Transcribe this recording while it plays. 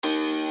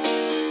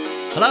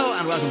Hello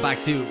and welcome back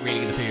to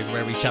Really Good Peers,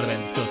 where we chat about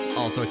and discuss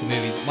all sorts of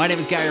movies. My name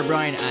is Gary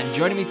O'Brien, and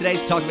joining me today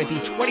to talk about the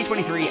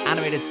 2023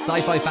 animated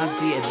sci-fi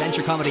fantasy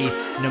adventure comedy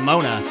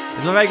Nimona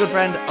is my very good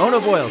friend Eoin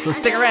O'Boyle. So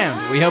stick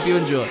around, we hope you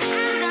enjoy.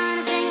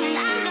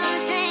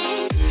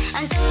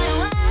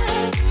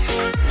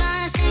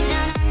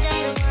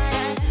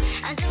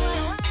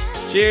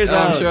 Cheers,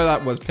 I'm sure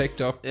that was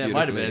picked up. Yeah, it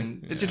might have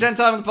been. It's your 10th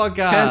time on the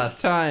podcast.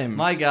 10th time.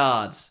 My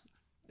God.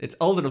 It's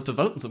old enough to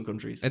vote in some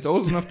countries. It's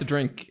old enough to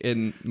drink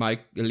in my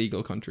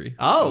illegal country.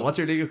 Oh, what's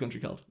your legal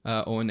country called?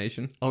 Owen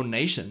Nation. Oh,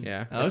 Nation?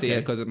 Yeah. Okay. See,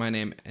 because my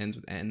name ends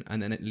with N,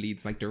 and then it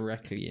leads like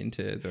directly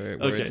into the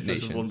word okay, so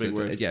nation. It's one big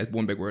word. Yeah,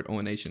 one big word,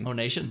 Owen Nation. Oh,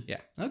 Nation?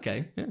 Yeah.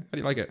 Okay. Yeah, how do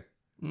you like it?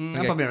 I'm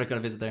probably not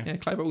going to visit there. Yeah,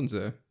 Clive Owen's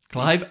there.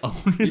 Clive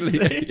Owen is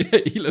there? Yeah,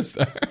 he lives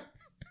there.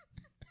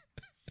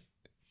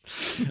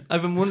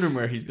 I've been wondering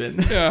where he's been.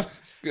 Yeah.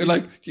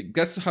 Like,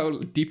 guess how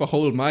deep a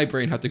hole my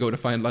brain had to go to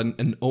find like,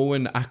 an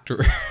Owen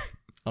actor.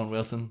 Owen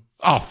Wilson.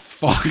 Oh,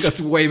 fuck. That's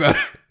way better.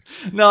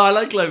 No, I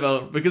like Clive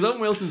Owen because Owen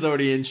Wilson's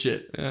already in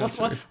shit. Yeah, what's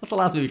the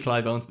last movie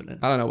Clive Owen's been in?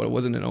 I don't know, but it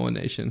wasn't in Owen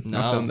Nation. No.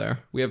 Not filmed there.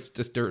 We have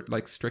just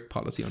strict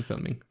policy on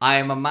filming.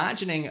 I'm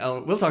imagining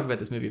we'll talk about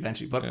this movie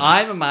eventually, but Yeah.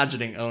 I'm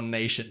imagining Owen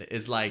Nation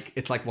is like,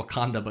 it's like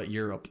Wakanda but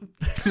Europe.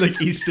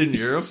 Like Eastern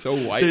Europe. So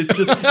white. It's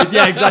just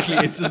yeah, exactly.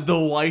 It's just the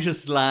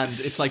whitest land.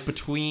 It's like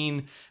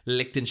between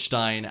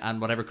Liechtenstein and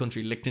whatever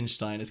country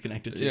Liechtenstein is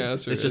connected to. Yeah,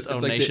 that's true. It's just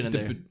Owen like Nation in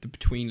there. The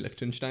between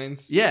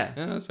Liechtensteins. Yeah.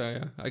 Yeah, that's fair,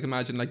 yeah. I can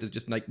imagine like there's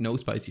just like no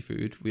spicy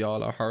food. We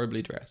all are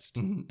horribly dressed.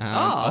 And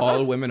all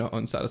that's- women are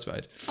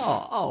unsatisfied.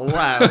 Oh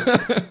wow.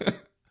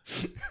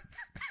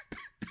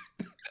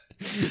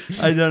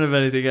 I don't have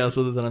anything else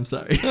other than I'm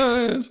sorry.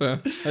 Oh, yeah, that's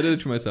fair. I did it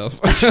to myself.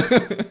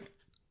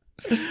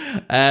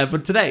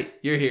 But today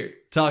you're here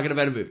talking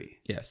about a movie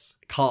Yes.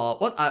 called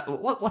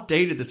what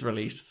day did this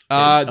release?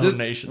 Own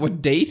Nation.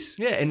 What date?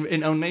 Yeah,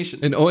 in Own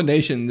Nation. In Owen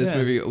Nation, this Yeah.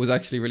 movie was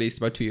actually released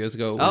about 2 years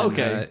ago. Oh, when,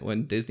 okay.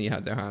 When Disney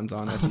had their hands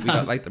on it. We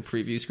got like the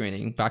preview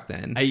screening back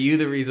then. Are you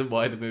the reason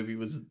why the movie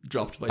was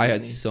dropped by I Disney?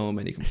 had so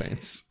many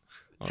complaints.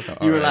 Okay,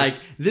 You were alright.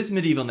 like, this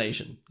medieval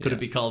nation. Could Yeah.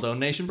 it be called Own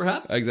Nation,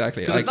 perhaps?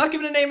 Exactly. Because it's not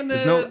given a name in the...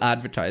 There's no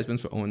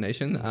advertisements for Owen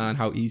Nation and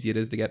how easy it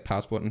is to get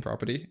passport and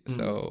property.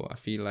 So I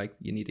feel like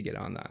you need to get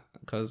on that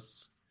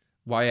because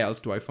why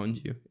else do I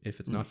fund you if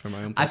it's not for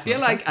my own? I feel personal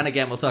like, preference? and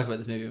again, we'll talk about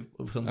this movie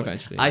at some point.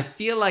 Eventually. I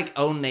feel like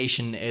Own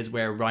Nation is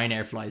where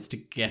Ryanair flies to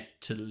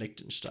get to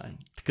Liechtenstein.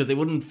 Because they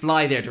wouldn't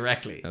fly there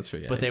directly. That's true,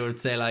 yeah. But they would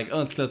say like,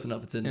 oh, it's close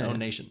enough. It's in Yeah, Own yeah.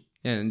 Nation.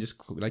 Yeah, and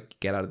just like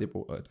get out of the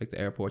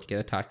airport, get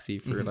a taxi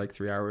for like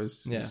 3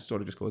 hours. Yeah. It sort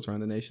of just goes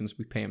around the nations.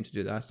 We pay him to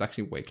do that. It's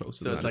actually way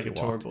closer. So than it's like a if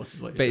you tour walked. bus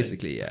is what you're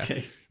Basically, saying. yeah.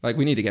 Okay. Like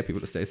we need to get people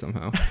to stay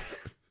somehow.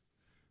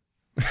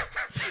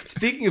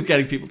 Speaking of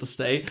getting people to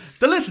stay,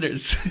 the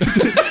listeners.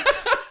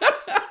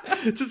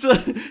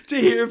 to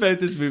hear about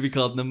this movie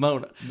called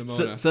Nimona.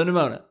 Nimona. So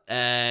Nimona.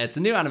 It's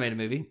a new animated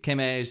movie. Came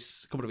out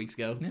a couple of weeks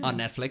ago on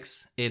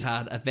Netflix. It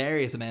had a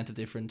various amount of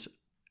different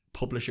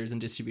publishers and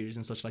distributors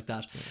and such like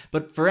that. Yeah.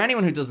 But for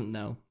anyone who doesn't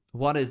know,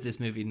 what is this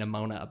movie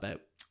Nimona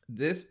about?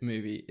 This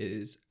movie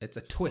it's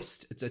a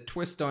twist. It's a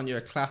twist on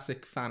your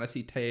classic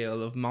fantasy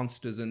tale of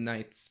monsters and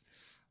knights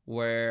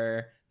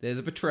where there's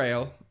a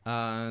betrayal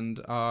and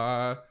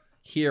our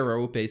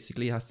hero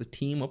basically has to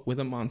team up with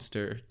a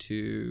monster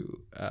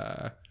to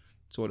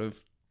sort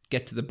of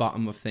get to the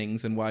bottom of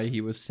things and why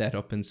he was set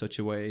up in such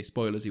a way.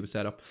 Spoilers, he was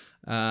set up.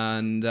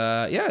 And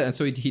and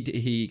so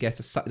he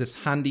gets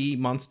this handy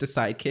monster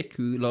sidekick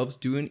who loves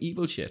doing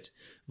evil shit,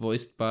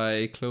 voiced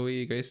by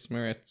Chloe Grace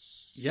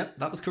Moretz. Yep,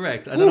 that was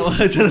correct. I don't know why.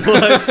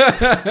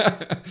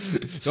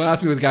 Don't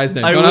ask me what the guy's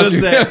name. I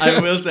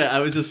will say, I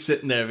was just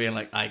sitting there being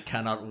like, I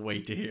cannot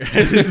wait to hear how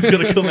this is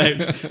going to come out.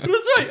 But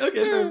that's right.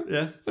 Okay, fair.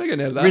 Yeah. I can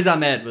nail that. Riz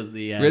Ahmed was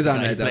the Riz guy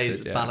Ahmed, who that's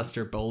plays it, yeah.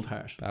 Ballister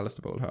Boldheart.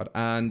 Alistair Boldheart.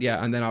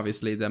 And then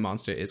obviously the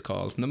monster is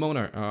called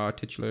Nimona, our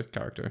titular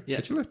character. Yeah.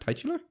 Titular?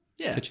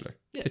 Yeah. Titular.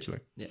 Yeah.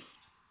 Titular. Yeah.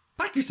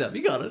 Back yourself.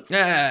 You got it.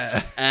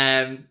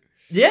 Yeah.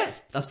 Yeah,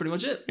 that's pretty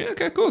much it. Yeah,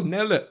 okay, cool.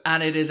 Nailed it.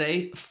 And it is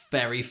a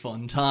very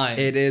fun time.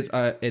 It is,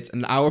 it's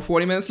an hour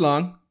 40 minutes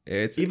long.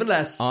 It's Even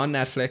less. on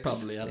Netflix.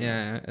 Probably, I don't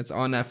know. It's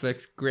on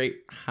Netflix. Great,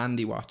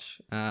 handy watch.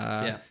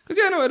 Yeah.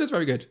 Because, it is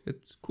very good.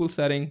 It's cool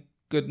setting,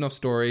 good enough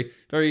story.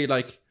 Very,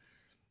 like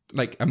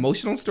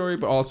emotional story,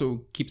 but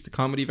also keeps the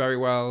comedy very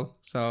well.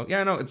 So,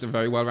 it's a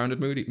very well-rounded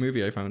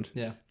movie I found.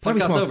 Yeah. Very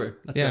Podcast small. over.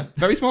 Let's Yeah, go.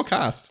 very small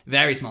cast.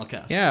 Very small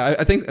cast. Yeah,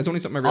 I think it's only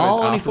something I realized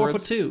All only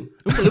afterwards. 4'2".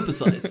 Oompa Loompa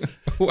sized.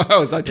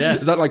 Wow, is that Yeah.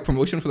 is that like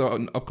promotion for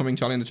the upcoming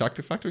Charlie and the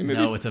Chocolate Factory movie?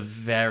 No, it's a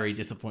very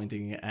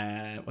disappointing,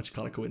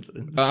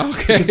 coincidence. Oh,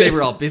 okay. Because they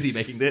were all busy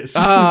making this.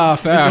 Ah,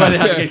 fair. That's why they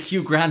had to Okay. get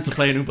Hugh Grant to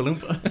play an Oompa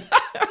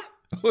Loompa.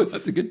 Oh,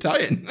 that's a good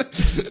tie-in.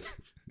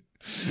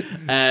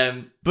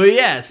 But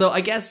yeah, so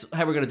I guess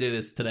how we're going to do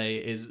this today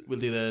is we'll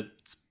do the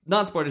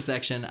non-spoiler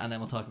section, and then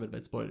we'll talk a bit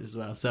about spoilers as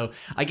well. So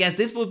I guess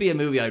this would be a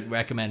movie I'd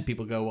recommend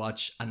people go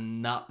watch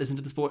and not listen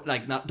to the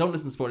don't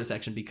listen to the spoiler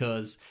section,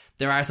 because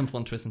there are some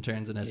fun twists and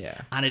turns in it.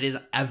 Yeah. And it is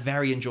a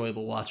very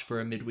enjoyable watch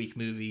for a midweek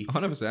movie.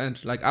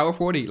 100%. Like hour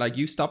 40, like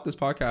you stop this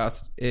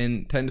podcast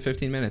in 10 to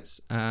 15 minutes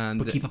and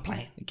But keep it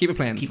playing. Keep it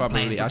playing, Keep it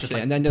probably, playing, but actually. just,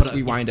 like, and then put just it-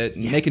 rewind it,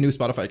 and make a new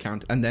Spotify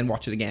account, and then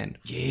watch it again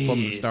from the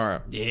Yes.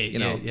 start.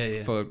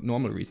 Yeah. For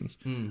normal reasons.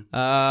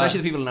 Especially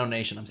the people in No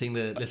Nation. I'm seeing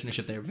the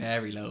listenership there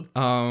very low.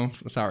 Oh,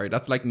 sorry.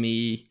 That's like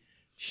me.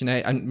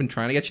 Sinead, I've been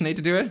trying to get Sinead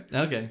to do it.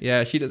 Okay.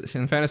 Yeah, she does.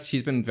 In fairness,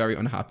 she's been very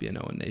unhappy in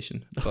Owen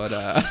Nation. But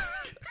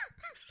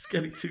This is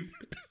getting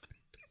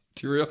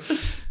too real.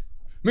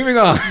 Moving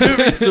on.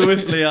 moving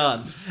swiftly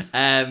on.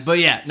 But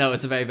yeah, no,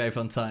 it's a very, very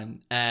fun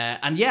time.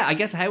 And yeah, I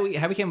guess how we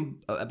came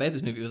about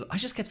this movie was I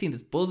just kept seeing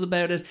this buzz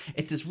about it.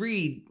 It's this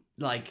really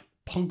like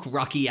punk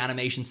rocky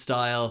animation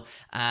style,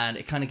 and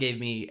it kind of gave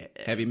me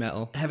Heavy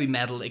metal.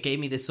 It gave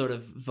me this sort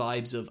of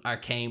vibes of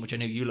Arcane, which I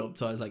know you loved.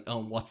 So I was like, oh,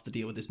 what's the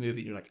deal with this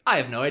movie? And you're like, I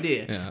have no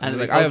idea. Yeah, And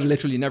like I have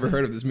literally never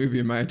heard of this movie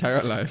in my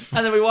entire life.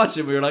 and then we watched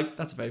it and we were like,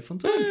 that's a very fun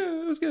time.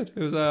 Yeah, it was good.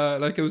 It was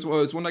it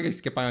was one like I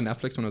skipped by on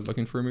Netflix when I was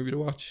looking for a movie to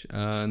watch,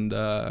 and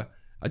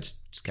I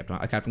just kept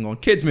on going,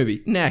 kids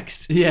movie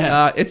next.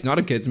 Yeah. It's not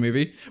a kids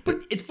movie,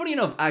 But it's funny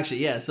enough, actually,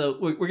 yeah. So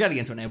we're getting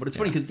into it now, but it's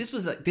funny because this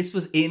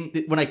was in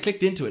when I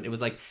clicked into it, it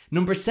was like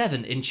number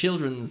 7 in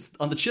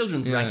on the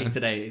children's ranking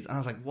today, and I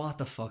was like, what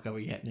the fuck are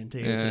we getting into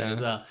here today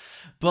as well?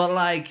 But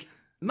like,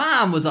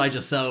 man, was I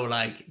just so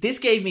like, this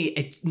gave me,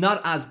 it's not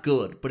as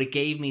good, but it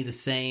gave me the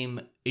same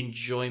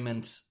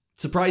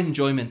surprise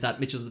enjoyment that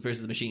Mitchell's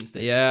versus the Machines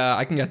did. Yeah,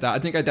 I can get that. I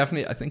think I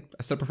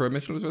still prefer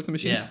Mitchell versus the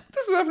Machines. Yeah.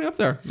 This is definitely up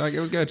there. Like, it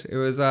was good. It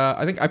was,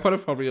 I think I put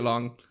it probably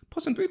along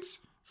Puss in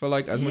Boots for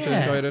like as much as I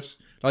enjoyed it.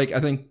 Like,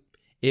 I think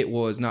it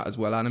was not as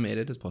well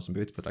animated as Puss in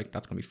Boots, but like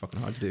that's gonna be fucking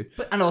hard to do.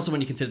 And also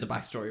when you consider the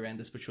backstory around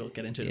this, which we'll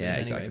get into. Yeah,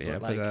 anyway, exactly. But Yeah,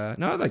 like, but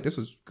no, like this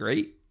was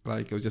great.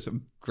 Like, it was just a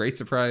great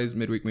surprise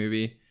midweek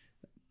movie.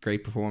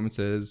 Great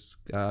performances.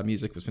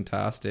 Music was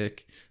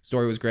fantastic.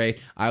 Story was great.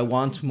 I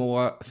want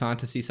more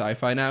fantasy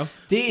sci-fi now.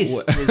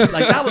 This was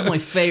like, that was my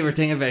favorite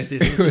thing about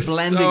this. It was the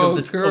blending so of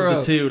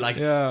the two, like,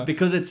 Yeah.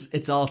 because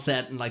it's all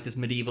set in like this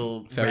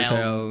medieval Fairy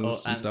realm,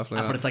 tales and stuff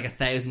like that. but it's like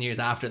 1,000 years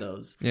after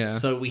those. Yeah.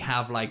 So we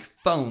have like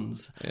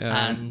phones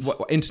and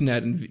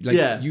internet and like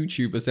Yeah.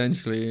 YouTube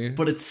essentially.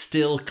 but it's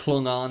still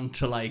clung on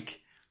to like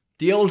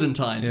the olden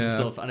times and Yeah.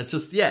 stuff, and it's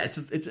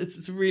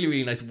a really,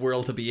 really nice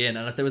world to be in.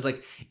 And if there was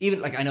like, even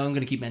like, I know I'm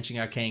going to keep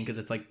mentioning Arcane because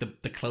it's like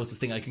the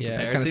closest thing I can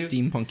compare kind it of to.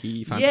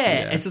 steampunky fantasy.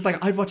 Yeah, it's just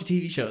like, I'd watch a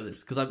TV show of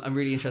this because I'm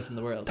really interested in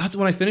the world. That's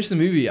when I finished the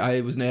movie.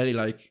 I was nearly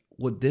like,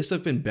 would this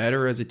have been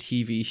better as a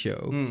TV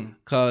show?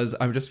 Because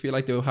I just feel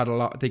like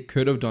they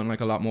could have done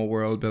like a lot more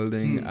world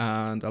building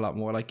and a lot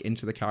more like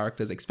into the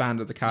characters,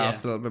 expanded the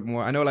cast a little bit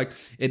more. I know like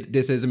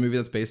this is a movie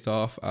that's based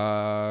off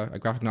a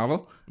graphic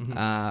novel,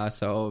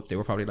 so they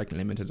were probably like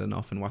limited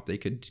enough in what they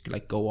could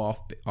like go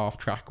off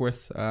track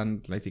with,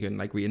 and like they couldn't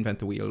like reinvent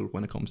the wheel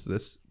when it comes to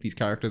these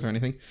characters or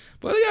anything.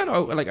 But yeah,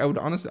 no, like I would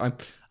honestly,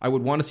 I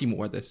would want to see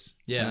more of this.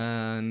 Yeah.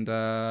 And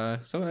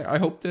so I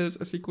hope there's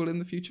a sequel in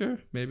the future.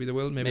 Maybe there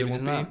will, maybe there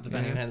won't there's not, be.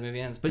 depending on how the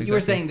movie ends. But you were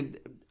saying,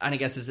 that, and I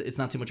guess it's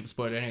not too much of a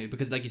spoiler anyway,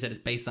 because like you said, it's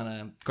based on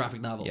a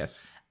graphic novel.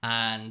 Yes.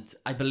 And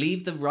I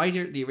believe the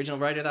original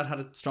writer that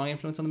had a strong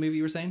influence on the movie,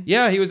 you were saying?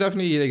 Yeah, he was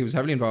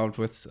heavily involved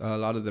with a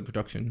lot of the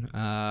production.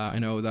 I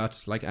know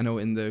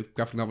in the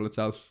graphic novel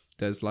itself,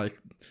 there's like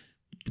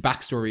the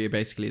backstory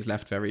basically is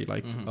left very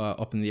like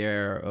up in the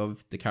air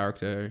of the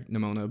character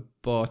Nimona,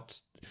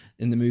 but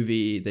in the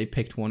movie they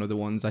picked one of the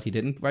ones that he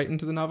didn't write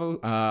into the novel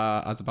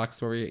as a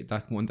backstory,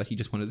 that one that he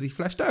just wanted to see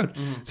fleshed out.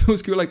 So it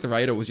was cool, like the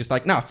writer was just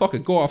like, nah, fuck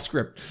it, go off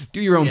script,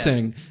 do your own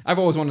thing. I've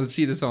always wanted to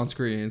see this on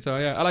screen. So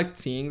yeah, I like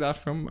seeing that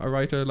from a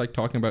writer, like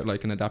talking about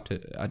like an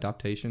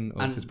adaptation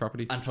of his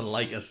property and to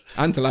like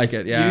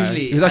it. Yeah,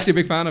 Usually, he was actually a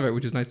big fan of it,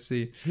 which is nice to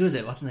see. Who is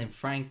it? What's his name?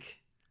 Frank.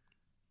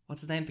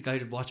 What's his name? The guy who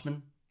did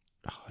Watchmen.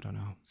 Oh, I don't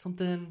know.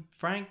 Something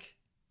Frank.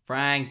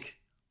 Something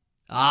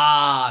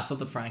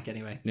Frank.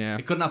 Anyway, Yeah.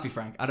 It could not be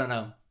Frank. I don't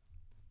know.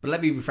 But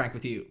let me be frank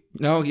with you.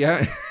 No,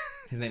 yeah.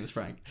 His name is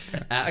Frank.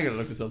 I gotta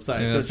look this up.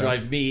 Sorry, it's going to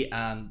drive me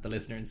and the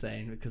listener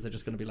insane because they're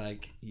just going to be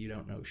like, you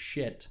don't know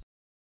shit.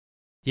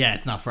 Yeah,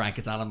 it's not Frank.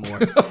 It's Alan Moore.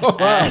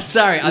 Wow.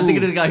 Sorry, I'm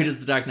thinking of the guy who does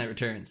The Dark Knight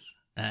Returns.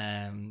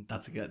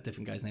 That's a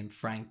different guy's name.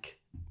 Frank.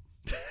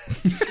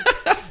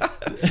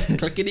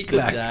 Clickety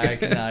clack. The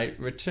Dark Knight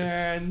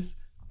Returns.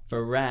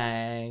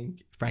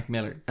 Frank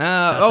Miller.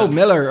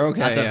 Miller. Okay.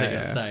 That's what I'm thinking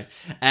of. Sorry.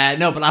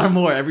 No, but Alan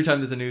Moore, every time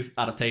there's a new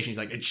adaptation, he's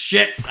like, it's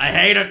shit. I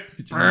hate it.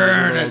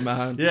 Burn it.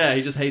 Man. Yeah,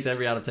 he just hates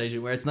every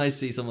adaptation, where it's nice to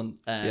see someone.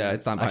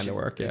 It's not behind the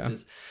work. Yeah.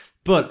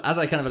 But as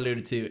I kind of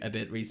alluded to a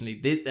bit recently,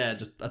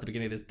 just at the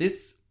beginning of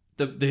this,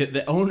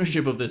 the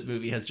ownership of this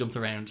movie has jumped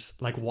around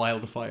like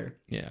wildfire.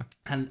 Yeah.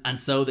 And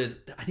so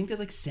I think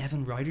there's like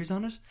 7 writers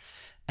on it.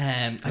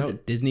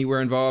 Disney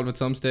were involved at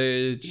some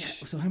stage.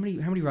 Yeah. So how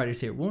many writers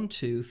here? 1,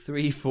 2,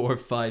 3, 4,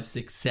 5,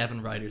 6,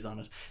 7 writers on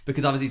it,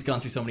 because obviously it's gone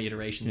through so many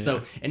iterations.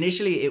 So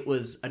initially it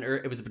was a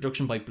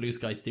production by Blue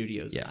Sky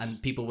Studios, and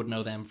people would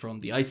know them from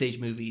the Ice Age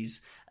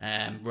movies,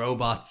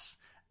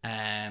 Robots.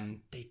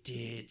 They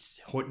did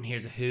Horton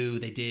Hears a Who.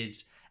 They did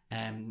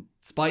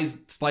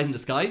Spies in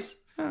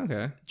Disguise. Oh,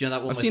 okay. Do you know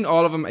that one? I've seen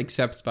all of them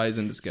except Spies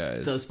in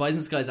Disguise. So Spies in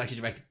Disguise is actually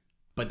directed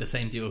by the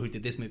same duo who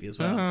did this movie as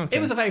well. Oh, okay.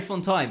 It was a very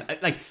fun time.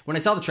 Like, when I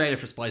saw the trailer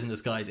for Spies in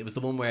Disguise, it was the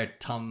one where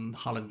Tom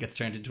Holland gets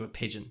turned into a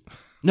pigeon.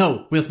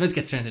 No, Will Smith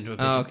gets turned into a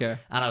pigeon. Oh, okay.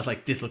 And I was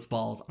like, this looks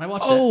balls. And I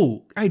watched it.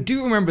 Oh, I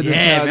do remember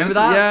this. Yeah, now. remember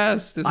that?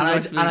 Yes. And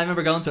I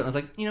remember going to it and I was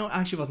like, it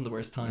actually wasn't the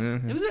worst time.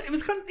 Mm-hmm. It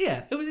was kind of,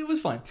 it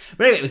was fine.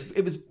 But anyway,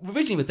 it was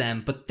originally with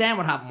them. But then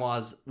what happened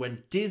was,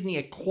 when Disney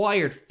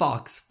acquired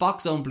Fox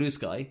owned Blue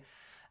Sky.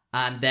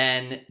 And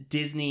then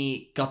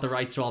Disney got the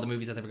rights to all the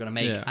movies that they were going to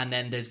make. Yeah. And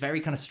then there's very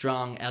kind of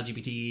strong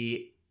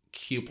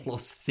LGBTQ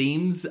plus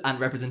themes and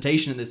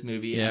representation in this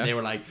movie. Yeah. And they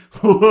were like,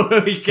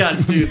 we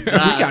can't do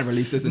that. We can't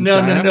release this in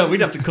China. No.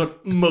 We'd have to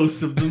cut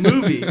most of the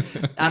movie.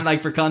 And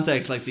like, for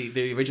context, like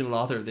the original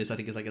author of this, I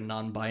think, is like a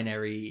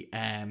non-binary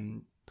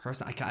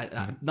person.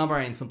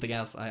 Non-binary and something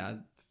else. I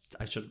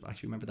should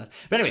actually remember that.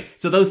 But anyway,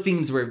 so those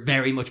themes were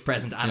very much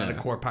present and a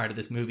core part of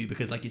this movie,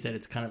 because like you said,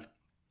 it's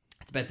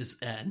about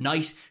this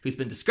knight who's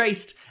been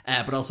disgraced,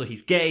 but also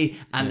he's gay,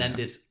 and then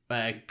this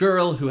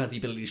girl who has the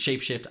ability to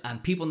shapeshift,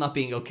 and people not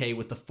being okay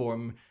with the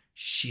form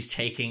she's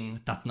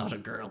taking. That's not a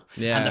girl,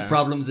 and the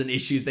problems and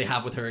issues they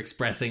have with her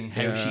expressing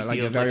how she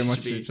feels very like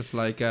much she should be. just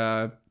like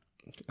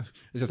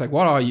it's just like,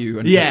 what are you?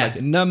 And just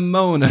like,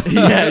 Nimona.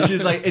 Yeah,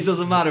 she's like, it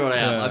doesn't matter what I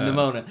am, I'm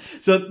Nimona.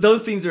 So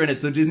those themes are in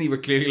it. So Disney were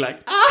clearly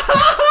like,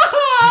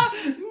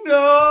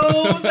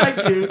 no,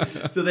 thank you.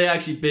 So they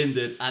actually binned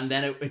it, and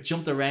then it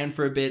jumped around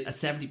for a bit.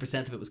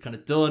 70% of it was kind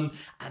of done,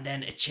 and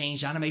then it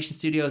changed animation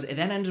studios. It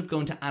then ended up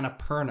going to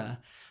Annapurna,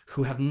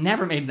 who have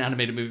never made an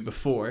animated movie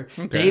before.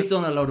 Okay. They've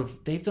done a load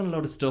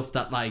of stuff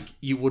that like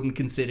you wouldn't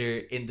consider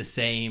in the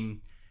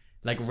same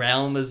like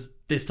realm as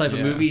this type of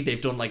movie.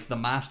 They've done like The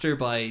Master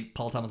by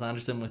Paul Thomas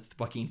Anderson with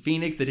Joaquin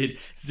Phoenix. They did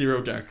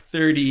Zero Dark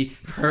 30,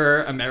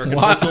 Her, American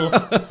Hustle,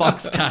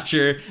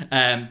 Foxcatcher,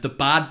 The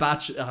Bad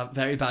Batch,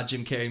 very bad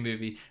Jim Carrey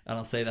movie, and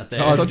I'll say that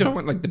there. Oh, I thought you know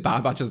like The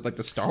Bad Batch is like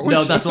the Star Wars.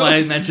 No, that's why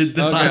I mentioned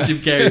the bad Jim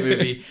Carrey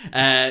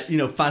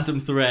movie. Phantom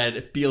Thread,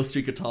 If Beale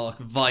Street Could Talk,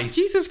 Vice.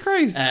 Jesus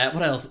Christ.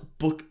 What else?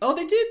 Book. Oh,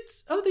 they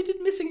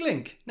did Missing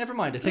Link. Never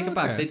mind. I take it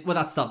back.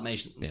 That's stop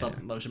motion. Stop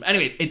motion.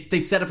 Anyway,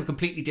 they've set up a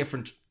completely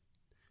different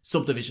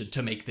subdivision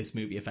to make this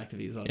movie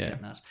effectively is what I'm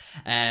getting at.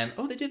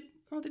 They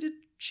did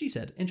She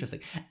Said. Interesting.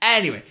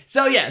 Anyway,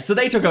 so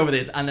they took over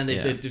this, and then they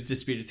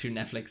distributed through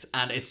Netflix,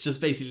 and it's just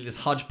basically this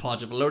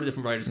hodgepodge of a load of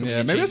different writers coming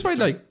in. Maybe that's why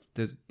like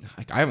there's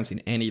like I haven't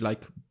seen any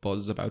like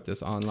buzz about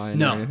this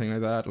online or anything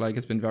like that. Like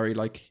it's been very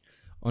like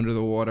under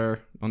the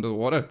water.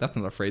 That's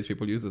not a phrase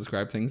people use to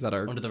describe things that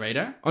are under the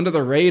radar.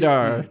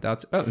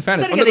 That's in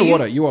fairness, under the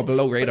water, you are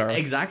below radar.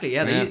 Exactly.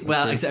 Yeah.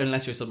 Except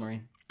unless you're a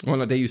submarine. Well,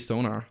 no, they use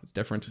sonar. It's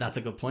different. That's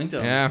a good point,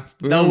 though. Yeah.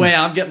 Boom. No way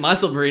I'm getting my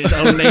submarine into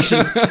own nation.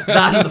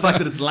 That and the fact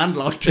that it's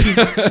landlocked.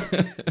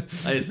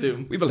 I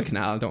assume. We built a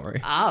canal, don't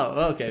worry.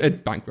 Oh, okay.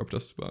 It bankrupted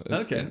us, but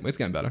it's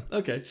getting better.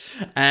 Okay.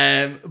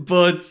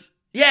 But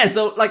yeah,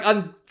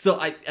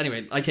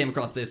 I came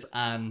across this,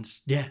 and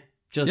it's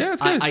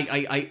good.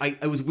 I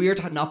was weird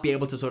to not be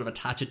able to sort of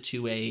attach it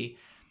to a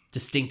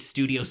distinct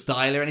studio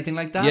style or anything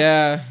like that.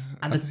 Yeah.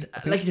 And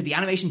like you said, the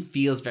animation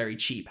feels very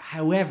cheap.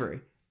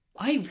 However,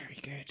 very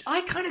good.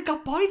 I kind of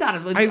got by that.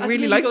 I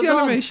really like the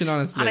animation,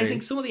 honestly. And I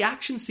think some of the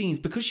action scenes,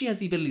 because she has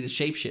the ability to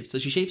shapeshift, so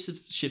she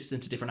shapeshifts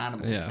into different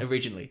animals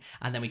originally,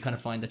 and then we kind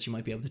of find that she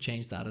might be able to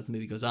change that as the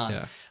movie goes on.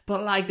 Yeah.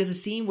 But like, there's a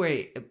scene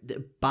where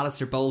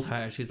Ballister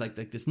Boltheart, who's like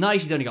this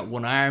knight, he's only got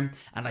one arm,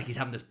 and like he's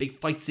having this big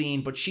fight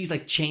scene, but she's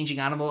like changing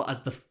animal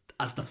as the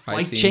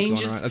fight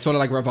changes. It sort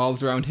of like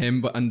revolves around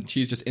him, and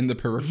she's just in the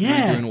periphery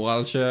doing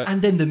wild shit.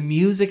 And then the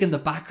music in the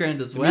background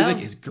as well. The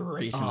music is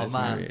great in this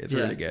movie. It's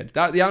really good.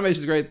 The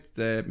animation is great.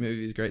 The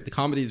movie is great. The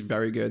comedy is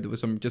very good. There was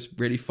some just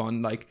really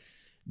fun like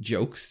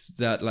jokes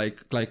that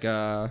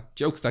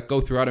jokes that go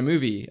throughout a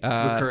movie.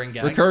 Recurring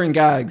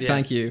gags. Yes.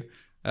 Thank you.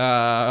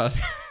 I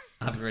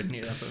have it written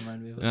here. That's what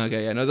reminded me of it.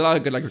 Okay, yeah. No, there's a lot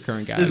of good like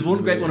recurring gags. There's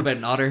one great one about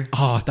an otter.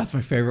 Oh, that's my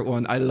favorite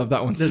one. I love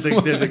that one. There's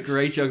a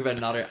great joke about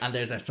an otter, and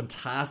there's a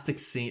fantastic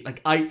scene.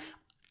 Like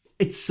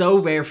it's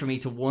so rare for me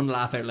to one,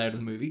 laugh out loud in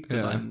the movie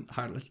because I'm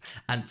heartless,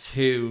 and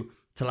two,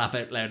 to laugh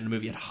out loud in a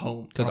movie at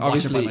home. Because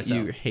obviously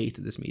you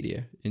hate this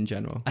media in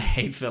general. I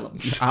hate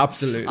films.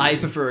 Absolutely. I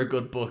prefer a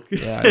good book.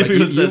 Yeah, like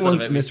you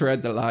once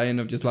misread the line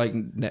of just like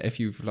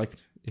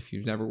if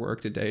you've never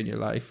worked a day in your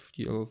life,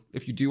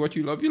 if you do what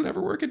you love, you'll never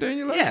work a day in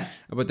your life. Yeah.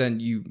 But then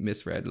you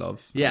misread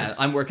love. Yeah,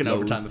 I'm working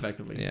overtime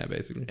effectively. Yeah,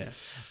 basically. Yeah.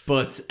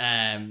 But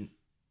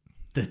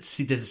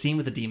there's a scene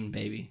with the demon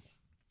baby.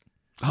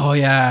 Oh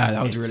yeah,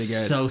 that was really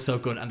good. So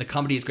good, and the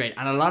comedy is great,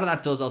 and a lot of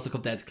that does also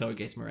come down to Chloe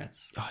Grace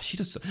Moretz. Oh, she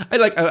does.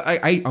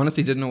 I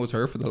honestly didn't know it was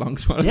her for the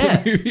longest part of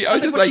Yeah, the movie. I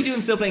was like, what's she doing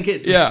still playing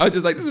kids? Yeah, I was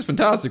just like, this is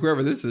fantastic.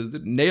 Whoever this is,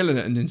 nailing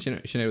it. And then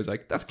Sinead was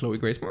like, that's Chloe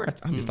Grace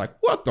Moretz. I'm just like,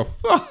 what the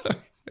fuck?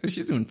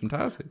 She's doing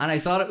fantastic. And I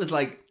thought it was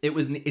like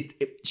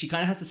she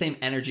kind of has the same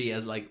energy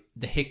as like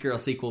the Hit Girl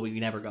sequel we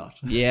never got.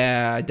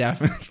 Yeah,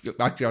 definitely.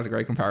 Actually, that was a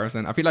great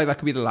comparison. I feel like that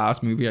could be the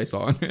last movie I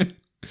saw in it.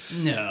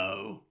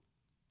 No,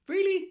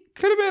 really.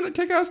 Could have been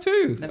Kick-Ass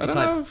too. Let I me don't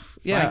type know.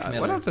 Yeah,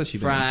 what else has she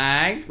been?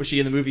 Frank. Was she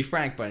in the movie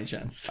Frank by any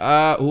chance?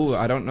 I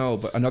don't know.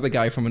 But another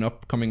guy from an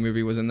upcoming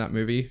movie was in that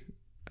movie.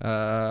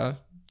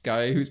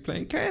 Guy who's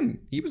playing Ken.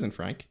 He was in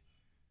Frank.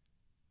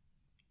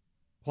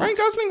 What? Ryan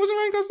Gosling? Wasn't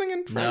Ryan Gosling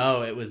in Frank?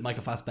 No, it was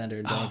Michael Fassbender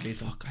and Donald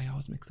Gleeson. Fuck, I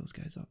always mix those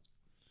guys up.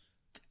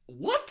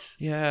 What?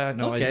 Yeah,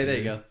 no, Okay, there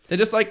you go. They're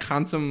just like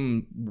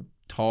handsome,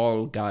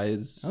 tall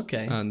guys.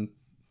 Okay. And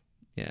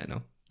yeah,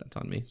 no, that's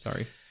on me.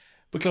 Sorry.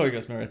 But Chloe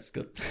Grace Moretz is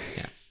good.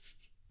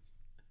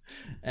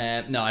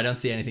 Yeah. No, I don't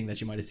see anything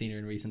that you might have seen her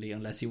in recently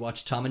unless you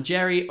watch Tom and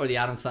Jerry or The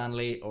Addams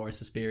Family or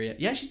Suspiria.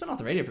 Yeah, she's been off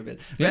the radio for a bit.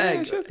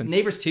 Yeah, she has been.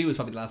 Neighbours 2 was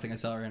probably the last thing I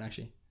saw her in,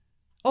 actually.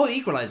 Oh, The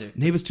Equalizer.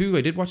 Neighbours 2.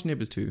 I did watch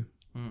Neighbours 2.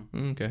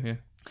 Okay, yeah.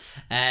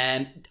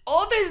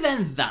 Other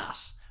than that,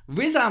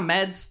 Riz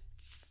Ahmed's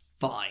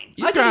fine.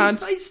 He's grand.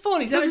 He's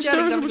fun. He's That's a energetic. He's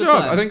having a serviceable good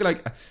job. time. I think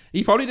like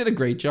he probably did a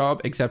great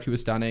job, except he was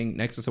standing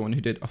next to someone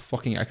who did a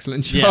fucking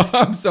excellent job.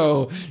 Yes.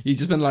 So he's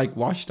just been like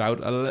washed out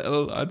a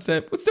little, I'd say,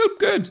 but still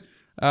good.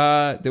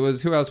 There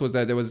was, who else was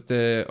there? There was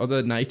the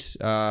other night.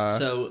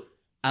 So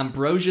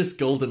Ambrosius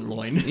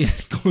Goldenloin. Yeah,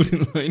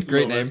 Goldenloin,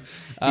 great name.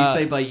 He's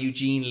played by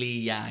Eugene Lee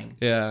Yang.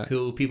 Yeah,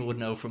 who people would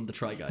know from the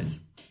Try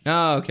Guys.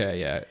 Oh, okay,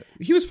 yeah.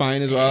 He was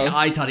fine as well.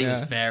 I thought he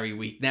was very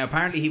weak. Now,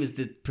 apparently he was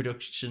the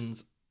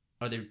producer's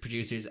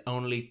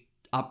only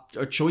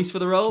choice for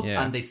the role,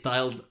 and they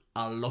styled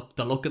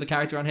the look of the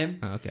character on him.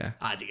 Okay.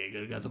 I think I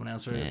could have got someone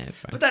else for it.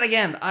 Fine. But then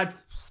again,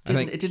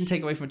 it didn't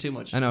take away from it too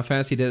much. I know,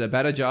 Fantasy did a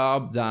better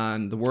job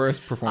than the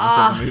worst performance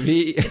of the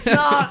movie. It's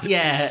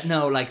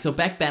not, so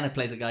Beck Bennett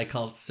plays a guy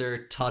called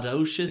Sir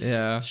Todosius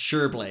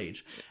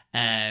Sureblade.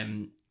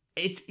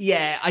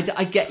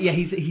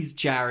 He's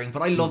jarring,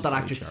 but I love that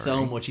actor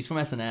so much. He's from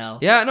SNL.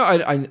 Yeah, no,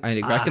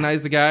 I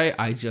recognize the guy.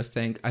 I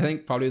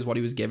think probably what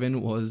he was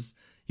given was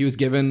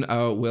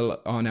a Will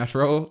Arnett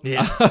role,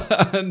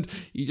 and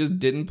he just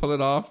didn't pull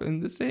it off in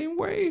the same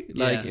way.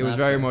 Like it was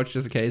very much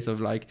just a case of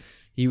like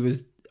he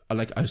was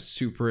like a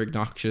super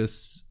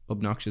obnoxious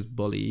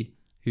bully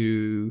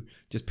who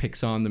just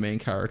picks on the main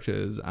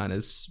characters and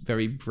is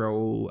very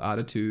bro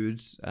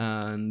attitude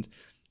and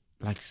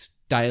like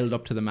dialed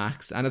up to the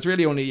max. And it's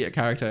really only a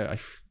character.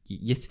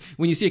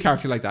 When you see a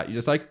character like that, you're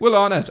just like, Will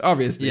Arnett,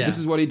 obviously, this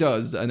is what he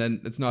does, and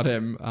then it's not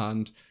him,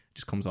 and it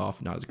just comes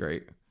off not as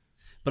great.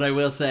 But I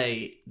will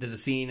say, there's a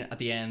scene at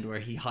the end where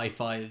he high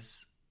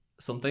fives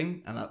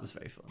something, and that was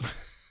very fun.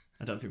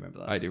 I don't know if you remember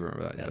that. I do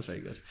remember that. That's very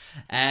good.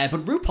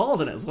 But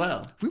RuPaul's in it as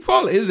well.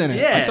 RuPaul is in it.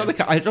 Yeah.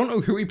 I don't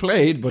know who he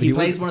played, but he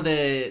plays one of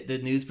the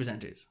news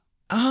presenters.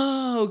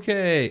 Oh,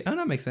 okay. Oh,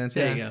 that makes sense.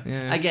 There you go.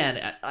 Yeah. Again,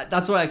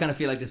 that's why I kind of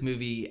feel like this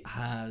movie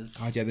has.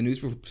 Oh yeah, the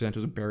news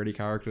presenters are barely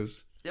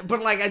characters.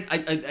 But like, I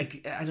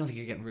don't think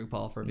you're getting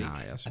RuPaul for a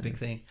big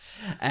thing.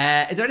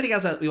 Is there anything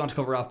else that we want to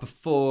cover off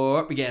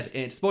before we get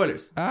into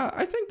spoilers?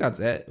 I think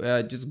that's it.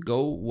 Just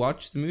go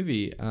watch the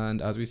movie,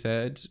 and as we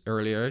said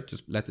earlier,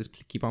 just let this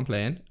keep on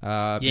playing.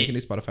 Make a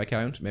new Spotify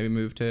account. Maybe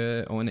move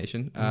to Owen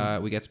Nation.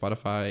 We get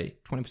Spotify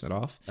 20%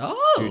 off.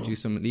 To do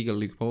some legal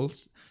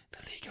loopholes.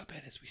 The legal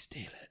bit is we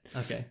steal it.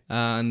 Okay.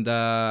 And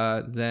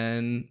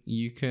then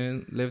you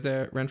can live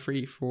there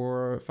rent-free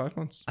for 5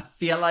 months. I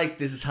feel like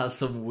this has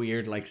some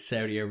weird like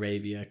Saudi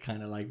Arabia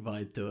kind of like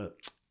vibe to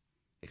it.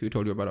 Who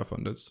told you about our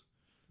funders?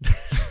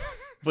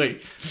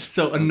 Wait,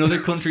 so another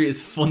country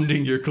is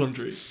funding your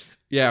country?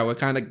 Yeah, we're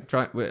kind of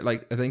trying.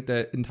 Like, I think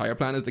the entire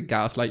plan is to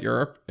gaslight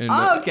Europe.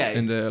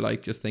 Into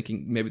like just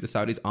thinking maybe the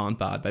Saudis aren't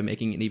bad by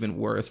making an even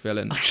worse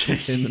villain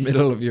in the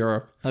middle of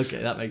Europe.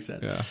 Okay, that makes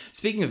sense. Yeah.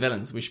 Speaking of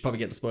villains, we should probably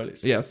get to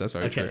spoilers. Yes, that's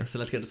very true. Okay, so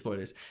let's get to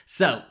spoilers.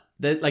 So,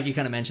 like you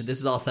kind of mentioned,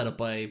 this is all set up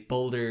by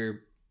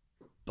Boulder.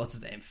 What's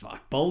his name?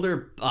 Fuck,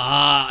 Boulder.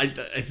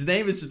 His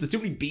name is just there's too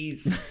many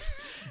B's.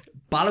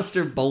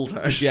 Ballister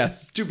Bolthart.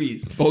 Yes, 2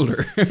 B's.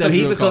 Boulder. So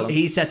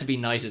he's set to be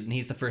knighted, and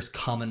he's the first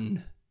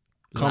commoner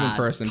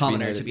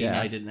to be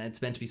knighted, and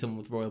it's meant to be someone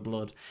with royal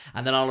blood.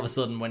 And then all of a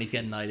sudden, when he's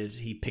getting knighted,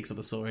 he picks up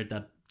a sword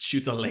that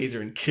shoots a laser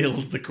and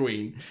kills the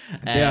queen.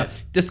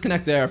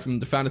 Disconnect there from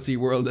the fantasy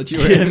world that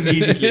you're in.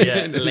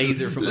 Immediately,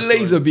 laser from a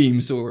laser beam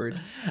sword.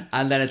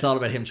 And then it's all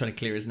about him trying to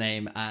clear his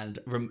name, and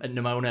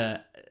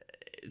Nimona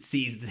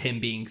sees him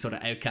being sort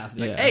of outcast,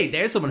 and be like, hey,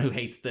 there's someone who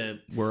hates the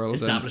world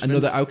establishment.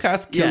 Another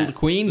outcast killed the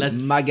queen.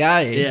 My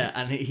guy. Yeah,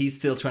 and he's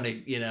still trying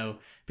to,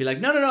 be like,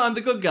 no, I'm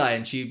the good guy.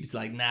 And she's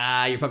like,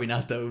 nah, you're probably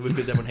not though,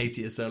 because everyone hates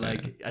you. So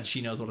like, and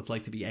she knows what it's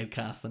like to be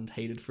outcast and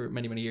hated for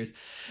many, many years.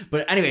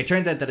 But anyway, it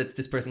turns out that it's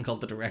this person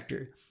called the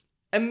director.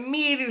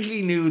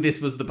 immediately knew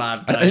this was the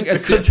bad guy think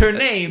because her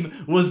name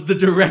was the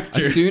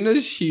director. As soon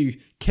as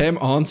she came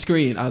on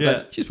screen, I was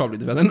like, she's probably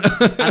the villain.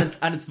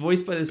 and it's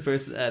voiced by this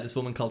person, this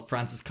woman called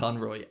Frances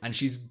Conroy, and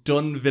she's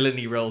done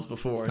villainy roles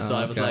before. So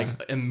I was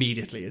like,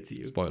 immediately it's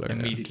you. Spoiler.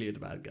 Immediately you're the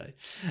bad guy.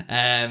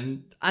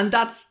 And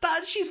that's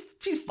that. She's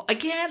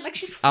again, like,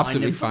 she's fine,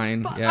 absolutely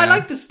fine. But Yeah. I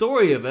like the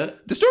story of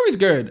it. The story's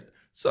good.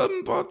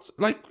 Some, but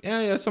like,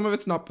 some of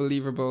it's not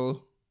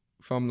believable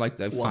from like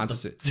the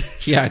fantasy.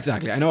 Yeah,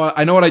 exactly. I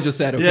know what I just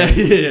said.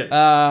 Okay.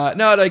 Yeah.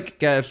 No, like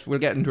we'll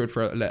get into it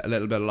for a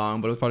little bit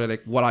long, but it was probably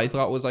like what I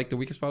thought was like the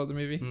weakest part of the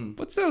movie,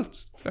 but still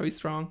just very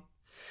strong.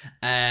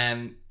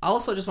 I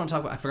also just want to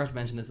talk about, I forgot to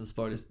mention this in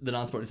the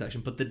non-spoiler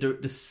section, but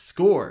the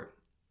score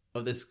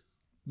of this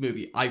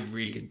movie I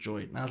really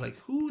enjoyed, and I was like,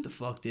 who the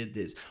fuck did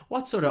this?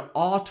 What sort of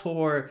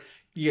auteur,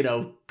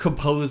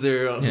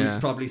 composer who's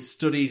probably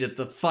studied at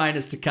the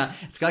finest it's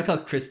a guy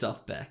called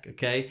Christoph Beck.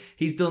 Okay,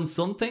 he's done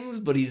some things,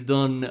 but he's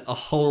done a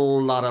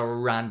whole lot of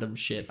random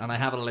shit, and I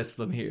have a list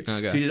of them here.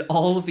 Okay. So he did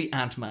all of the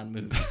Ant-Man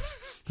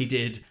movies. He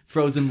did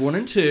Frozen 1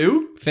 and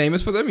 2.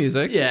 Famous for their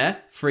music. Yeah,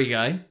 Free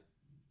Guy.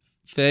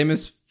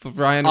 Famous for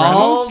Ryan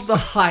Reynolds. All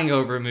the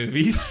Hangover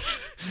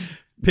movies.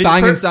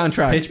 Banging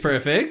soundtrack. Pitch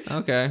Perfect.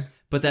 Okay.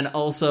 But then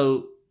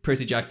also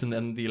Percy Jackson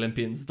and the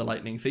Olympians, The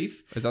Lightning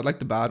Thief. Is that like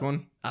the bad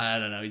one? I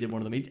don't know. He did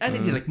one of them. I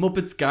think he did like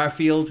Muppets,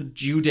 Garfield,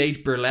 Due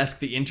Date, Burlesque,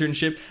 The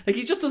Internship. Like,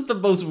 he just does the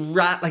most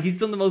he's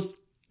done the most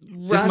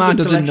This man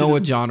doesn't know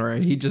a genre.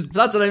 He just...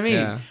 That's what I mean.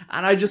 Yeah.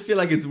 And I just feel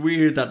like it's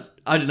weird that,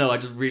 I don't know, I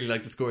just really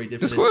like the score he did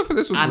for this. The score for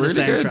this was and really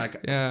the soundtrack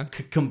good. Yeah.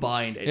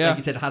 Combined. Yeah. Like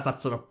you said, it has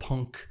that sort of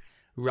punk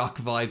rock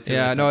vibe to it.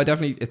 Yeah, no,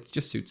 it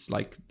just suits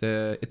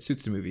it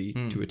suits the movie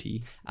to a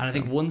T. And I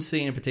think one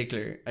scene in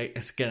particular,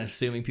 again,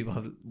 assuming people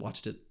have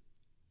watched it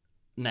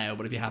now,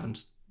 but if you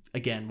haven't,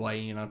 again, why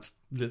have you not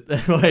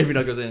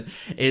goes in,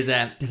 is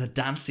there's a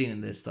dance scene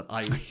in this that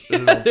I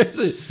love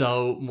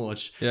so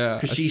much. Yeah,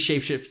 because she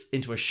shapeshifts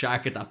into a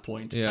shark at that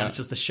point, yeah, and it's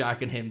just the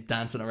shark and him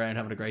dancing around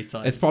having a great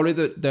time. It's probably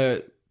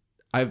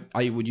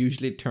I would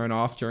usually turn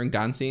off during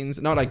dance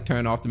scenes, not like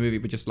turn off the movie,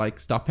 but just like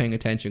stop paying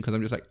attention because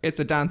I'm just like, it's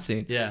a dance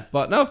scene. Yeah,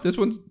 but no, this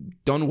one's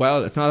done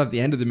well. It's not at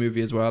the end of the movie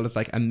as well. It's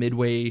like a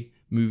midway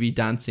movie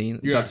dance scene.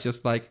 Yeah. That's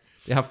just like,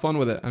 they have fun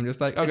with it. I'm just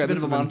like, okay, it's a bit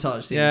of a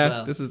montage scene as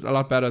well. This is a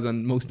lot better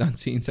than most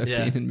dance scenes I've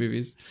seen in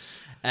movies.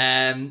 But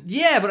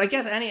I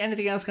guess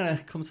anything else kind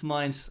of comes to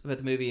mind about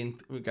the movie in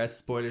regards to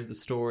spoilers, the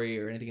story,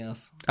 or anything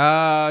else?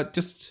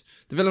 Just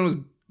the villain was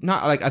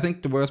not like, I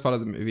think the worst part of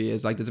the movie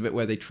is like there's a bit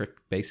where they trick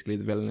basically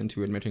the villain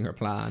into admitting her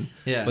plan.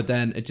 Yeah. But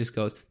then it just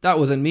goes, that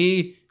wasn't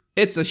me.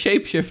 It's a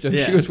shapeshifter.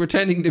 Yeah. She was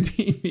pretending to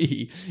be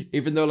me,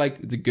 even though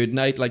like the good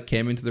knight like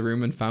came into the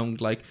room and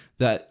found like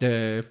that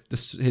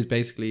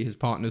his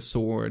partner's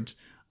sword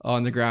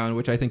on the ground,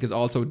 which I think is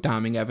also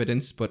damning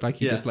evidence. But like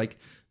he just like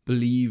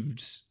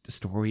believed the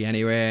story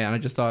anyway, and I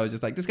just thought it was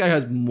just like, this guy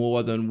has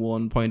more than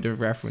one point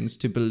of reference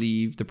to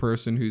believe the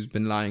person who's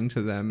been lying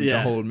to them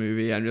the whole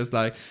movie. I'm just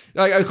like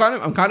I'm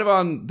kind of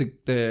on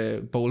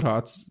the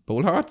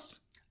Boldhearts.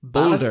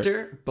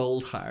 Ballister,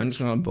 Boldheart, I'm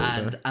just on Boulder.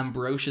 And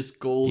Ambrosius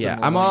Gold. Yeah,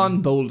 I'm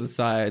on Boulder's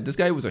side. This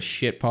guy was a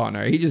shit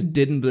partner. He just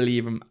didn't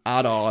believe him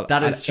at all.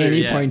 That is true.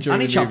 Any point during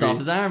and he the chopped movie. off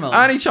his arm.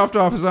 And he chopped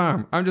off his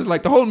arm. I'm just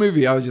like, the whole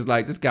movie, I was just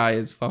like, this guy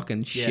is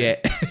fucking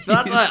shit. But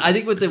that's why I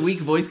think with the weak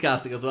voice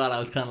casting as well, I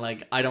was kind of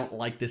like, I don't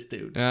like this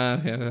dude.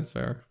 Yeah, that's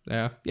fair.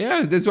 Yeah,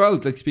 as well.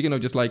 Like, speaking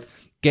of just like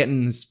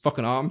getting his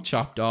fucking arm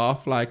chopped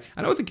off, like,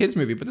 I know it's a kids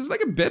movie, but there's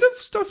like a bit of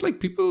stuff like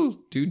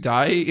people do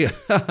die.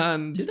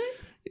 And do they?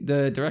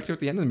 The director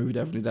at the end of the movie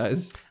definitely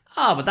dies.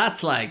 Oh, but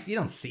that's like, you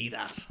don't see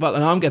that. Well,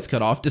 an arm gets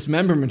cut off.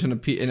 Dismemberment in a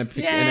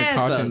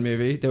cartoon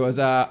movie. There was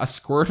a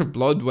squirt of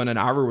blood when an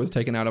arrow was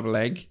taken out of a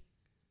leg.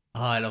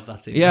 Oh, I love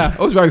that scene. Yeah, it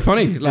was very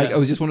funny. Like, it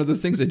was just one of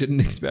those things I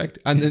didn't expect.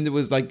 And then there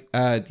was like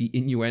the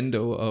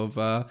innuendo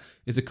of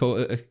is it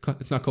cold?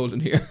 It's not cold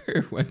in here.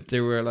 When they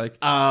were like,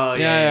 oh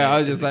yeah. I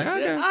was just like,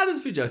 okay. There's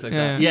a few jokes like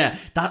that. Yeah,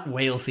 that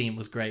whale scene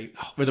was great.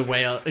 Where the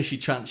whale she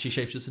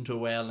shapeshifts into a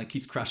whale and like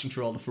keeps crashing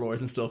through all the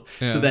floors and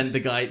stuff. Yeah. So then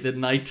the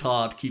Night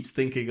Todd keeps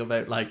thinking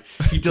about like,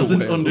 he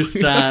doesn't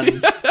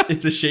understand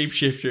it's a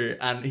shapeshifter,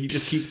 and he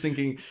just keeps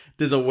thinking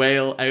there's a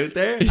whale out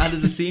there. And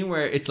there's a scene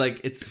where it's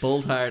like, it's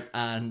Boldheart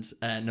and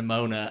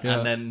Nimona,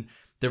 and then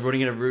they're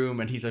running in a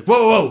room, and he's like,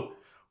 whoa.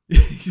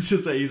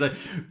 he's like,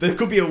 there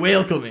could be a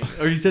whale coming,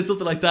 or he said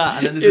something like that,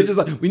 and then it's just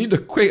like, we need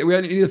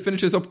to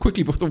finish this up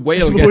quickly before the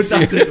whale gets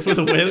that's here. it for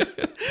the whale.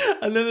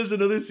 And then there's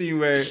another scene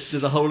where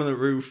there's a hole in the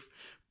roof,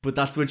 but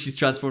that's when she's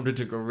transformed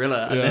into a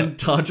gorilla, and then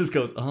Todd just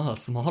goes, a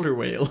smaller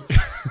whale.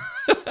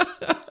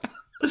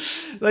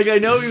 Like, I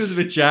know he was a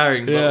bit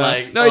jarring, but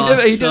like, no,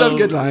 he did have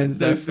good lines.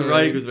 The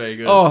writing was very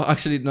good. Oh,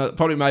 actually, no,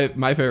 probably my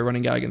favorite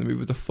running gag in the movie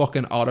was the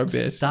fucking otter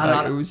bit.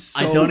 It was so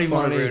I don't even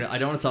funny. want to ruin it. I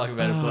don't want to talk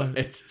about it, but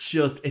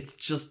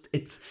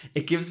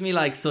it gives me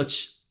like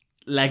such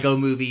Lego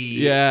movie.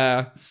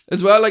 Yeah.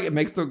 As well, like, it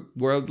makes the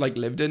world, like,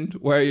 lived in,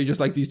 where you're just,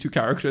 like, these two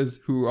characters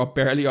who are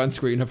barely on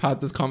screen have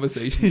had this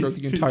conversation throughout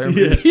the entire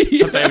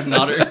movie. About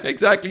Nodder.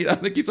 Exactly.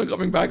 And it keeps on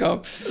coming back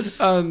up.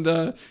 And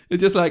it's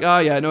just like,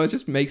 it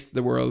just makes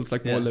the worlds,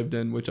 like, more lived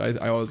in, which I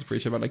always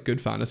appreciate about, like, good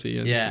fantasy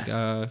and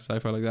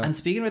sci-fi like that. And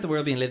speaking about the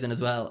world being lived in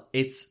as well,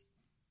 it's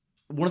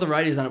one of the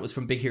writers on it was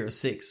from Big Hero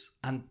 6,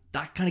 and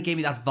that kind of gave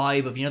me that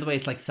vibe of, you know, the way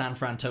it's like San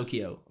Fran,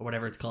 Tokyo, or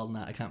whatever it's called in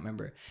that, I can't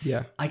remember.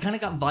 Yeah. I kind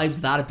of got vibes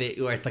of that a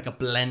bit, where it's like a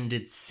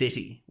blended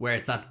city, where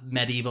it's that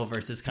medieval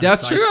versus kind of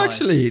sci-fi. That's true,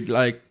 actually.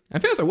 Like, I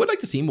feel I would like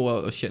to see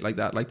more shit like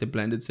that, like the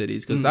blended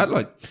cities, because that,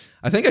 like,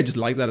 I think I just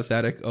like that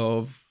aesthetic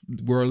of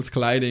worlds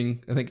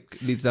colliding. I think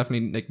it leads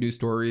definitely, like, new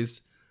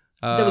stories.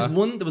 There was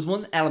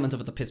one element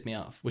of it that pissed me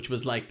off, which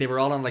was like, they were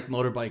all on like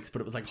motorbikes,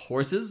 but it was like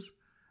horses,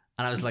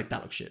 and I was like,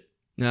 that looks shit.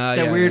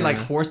 They're weird, like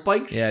horse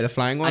bikes. Yeah, the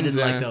flying ones. I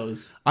didn't like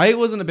those. I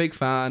wasn't a big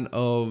fan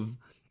of.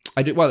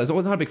 I was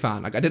not a big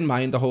fan. Like, I didn't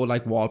mind the whole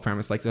like wall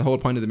premise. Like, the whole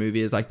point of the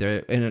movie is like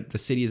the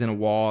city is in a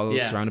wall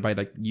surrounded by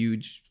like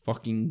huge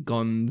fucking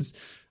guns,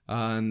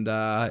 and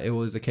it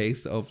was a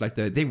case of like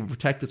they would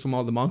protect us from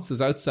all the monsters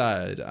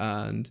outside,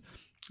 and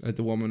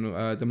the woman,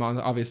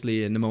 obviously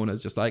Nimona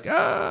is just like,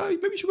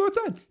 maybe you should go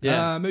outside.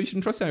 Yeah, maybe you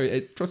shouldn't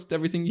trust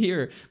everything you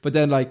hear. But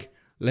then like,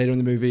 later in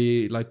the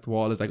movie, like, the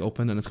wall is like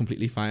open and it's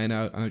completely fine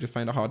out, and I just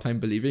find a hard time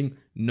believing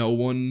no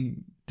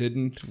one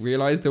didn't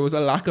realize there was a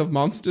lack of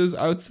monsters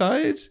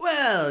outside.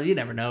 Well, you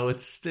never know.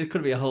 It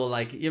could be a whole,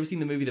 like, you ever seen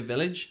the movie The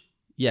Village?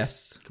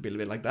 Yes. Could be a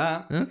little bit like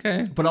that.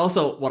 Okay. But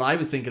also, what I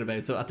was thinking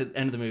about, so at the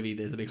end of the movie,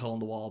 there's a big hole in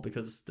the wall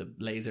because the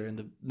laser and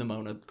the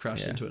Nimona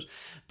crashed into it.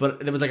 But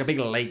there was like a big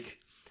lake.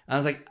 And I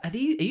was like, are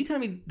you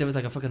telling me there was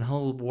like a fucking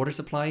whole water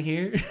supply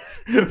here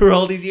for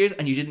all these years,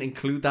 and you didn't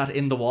include that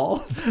in the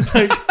wall?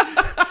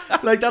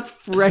 Like, that's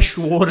fresh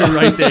water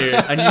right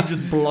there, and you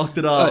just blocked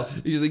it off.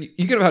 You're just like,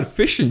 you could have had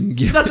fishing.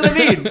 That's what I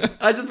mean.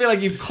 I just feel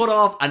like you've cut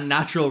off a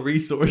natural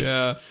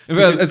resource. Yeah.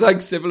 Well, it's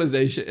like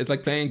Civilization. It's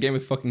like playing a game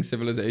of fucking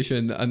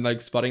Civilization and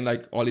like spotting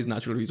like all these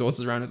natural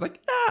resources around. It's like,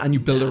 and you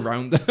build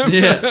around them.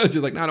 Yeah. Just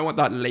like, no, I don't want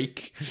that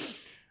lake.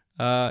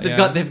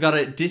 They've got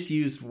a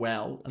disused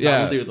well, and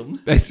that'll do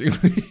them.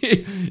 Basically,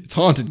 it's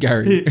haunted,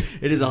 Gary.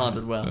 It is a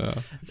haunted well.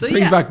 So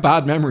brings back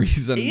bad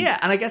memories. And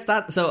and I guess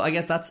that's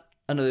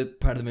another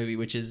part of the movie,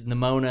 which is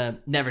Nimona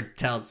never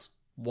tells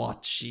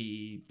what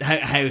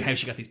how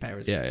she got these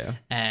powers.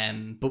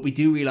 But we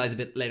do realize a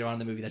bit later on in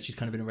the movie that she's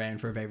kind of been around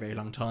for a very, very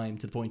long time,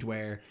 to the point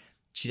where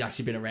she's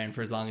actually been around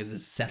for as long as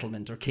this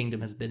settlement or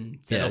kingdom has been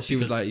set up. She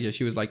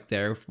was like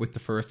there with the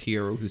first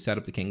hero who set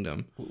up the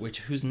kingdom,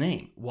 whose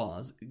name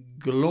was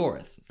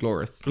Glorith.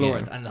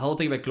 Glorith. And the whole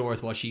thing about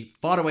Glorith was she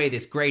fought away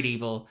this great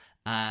evil,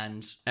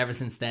 and ever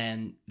since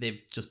then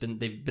they've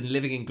been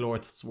living in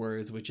Glorith's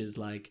words, which is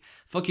like,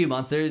 fuck you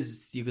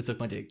monsters, you could suck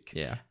my dick.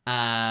 Yeah.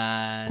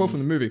 And quote from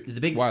the movie. There's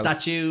a big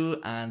statue,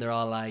 and they're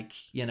all like,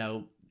 you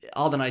know,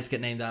 all the knights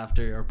get named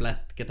after or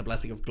get the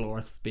blessing of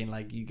Glorith, being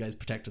like, you guys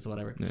protect us or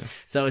whatever. Yeah.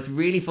 So it's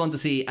really fun to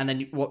see, and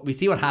then we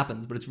see what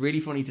happens, but it's really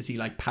funny to see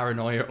like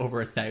paranoia over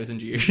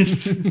 1,000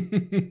 years.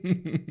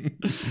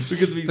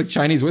 Because it's like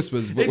Chinese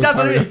whispers. That's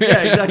what I mean.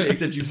 Yeah, exactly.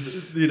 Except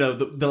you know,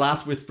 the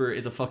last whisper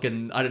is a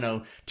fucking, I don't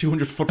know,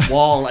 200-foot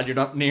wall, and you're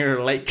not near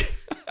a lake.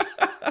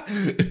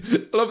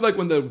 I love like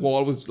when the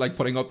wall was like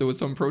putting up, there was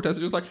some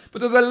protesters like,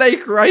 but there's a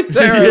lake right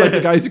there. Like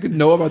the guys who could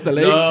know about the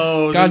lake.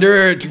 No, can't do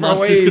it.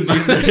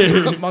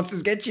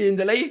 Monsters get you in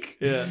the lake.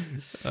 Yeah.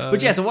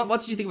 But yeah, so what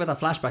did you think about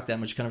that flashback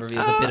then, which kind of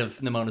reveals a bit of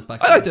Nimona's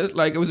backstory? I liked it.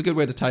 Like, it was a good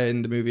way to tie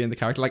in the movie and the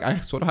character. Like, I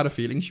sort of had a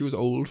feeling she was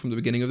old from the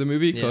beginning of the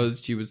movie,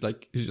 because she was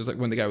just like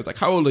when the guy was like,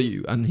 how old are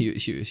you? And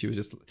she was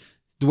just,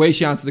 the way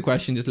she answered the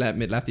question just left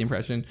the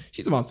impression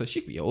she's a monster.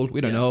 She could be old.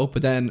 We don't know.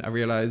 But then I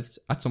realized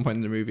at some point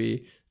in the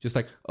movie, just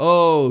like,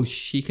 oh,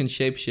 she can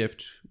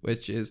shapeshift,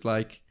 which is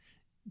like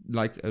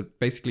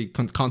basically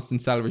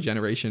constant cell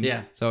regeneration.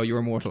 Yeah. So you're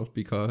immortal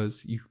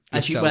because you.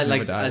 And she went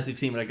like, as you've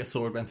seen, like a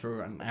sword went through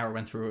her, an arrow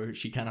went through her.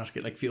 She cannot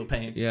feel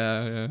pain.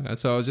 Yeah. And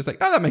so I was just like,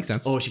 oh, that makes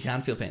sense. Oh, she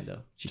can feel pain though.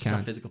 She can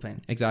not physical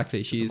pain.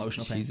 Exactly. She's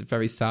emotional pain. She's a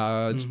very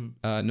sad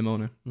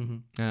Nimona,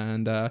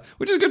 and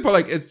which is a good point.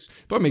 Like, it's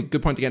probably a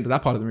good point to get into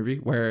that part of the movie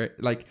where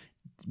like.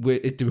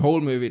 The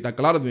whole movie, like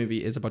a lot of the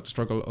movie, is about the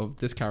struggle of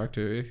this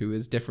character who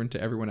is different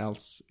to everyone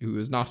else, who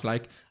is not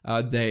like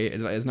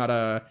is not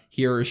a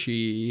he or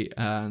she,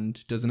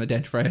 and doesn't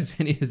identify as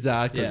any of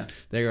that,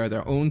 because they are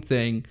their own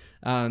thing,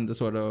 and the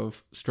sort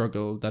of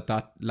struggle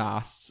that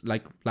lasts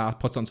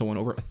puts on someone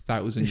over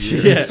 1,000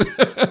 years.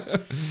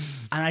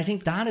 And I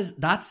think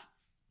that's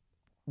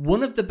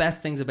one of the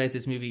best things about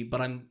this movie,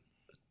 but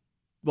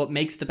what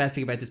makes the best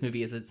thing about this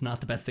movie is it's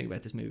not the best thing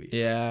about this movie.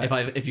 Yeah.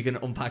 If you can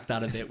unpack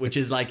that a bit, which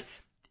is like,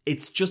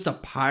 it's just a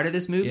part of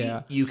this movie.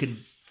 Yeah. You can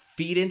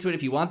feed into it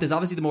if you want. There's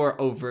obviously the more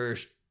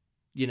overt,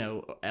 you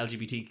know,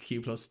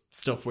 LGBTQ plus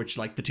stuff, which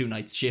like the two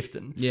knights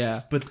shifting.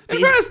 Yeah. But in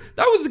fairness,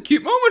 that was a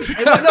cute moment.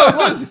 It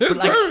was.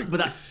 But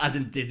that, as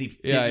in Disney.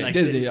 Yeah, like,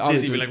 Disney.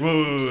 Disney be like,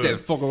 whoa. Stay the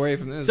fuck away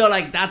from this. So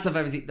like, that's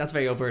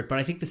very overt. But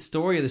I think the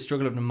story of the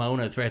struggle of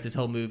Nimona throughout this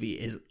whole movie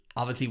is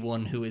obviously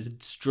one who is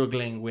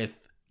struggling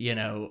with, you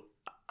know,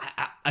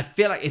 I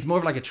feel like it's more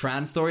of like a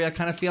trans story. I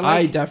kind of feel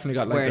I like definitely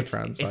got like where the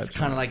trans vibes. it's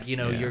kind of like, you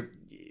know, you're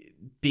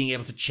being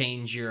able to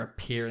change your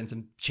appearance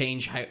and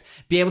change how,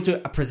 be able to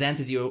present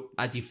as you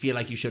feel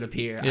like you should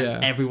appear,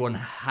 and everyone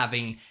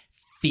having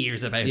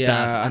fears about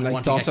that and like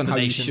wanting thoughts on how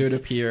you should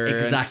appear,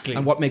 exactly,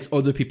 and what makes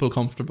other people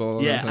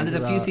comfortable. Yeah, and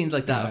there's a few scenes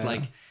like that of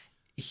like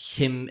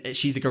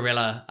she's a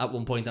gorilla at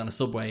one point on a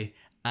subway,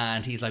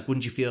 and he's like,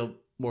 "Wouldn't you feel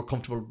more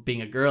comfortable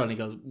being a girl?" And he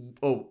goes,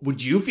 "Oh,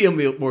 would you feel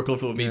more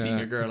comfortable with me being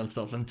a girl?" and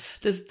stuff. And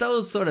there's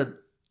those sort of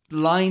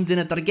lines in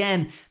it that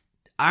again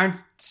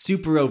aren't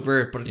super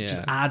overt, but it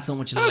just adds so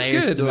much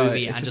layers to the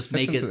movie and just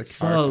make it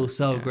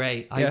so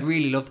great. I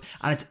really loved,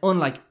 and it's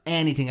unlike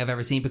anything I've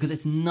ever seen because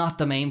it's not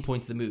the main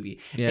point of the movie.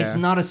 It's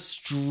not a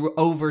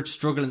overt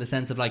struggle in the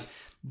sense of like,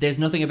 there's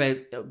nothing about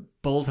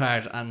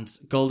Boltheart and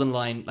Golden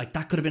Line, like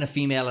that could have been a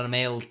female and a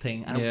male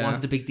thing, and it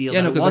wasn't a big deal.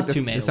 It was like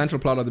two males. The central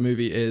plot of the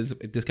movie is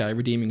this guy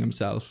redeeming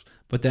himself,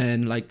 but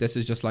then like this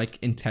is just like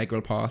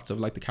integral parts of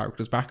like the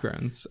characters'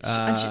 backgrounds.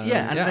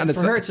 And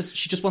for her, it's just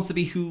she just wants to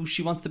be who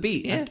she wants to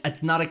be. Yeah.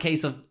 It's not a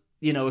case of,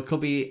 you know, it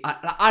could be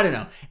I don't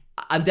know.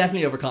 I'm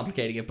definitely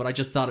overcomplicating it, but I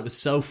just thought it was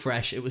so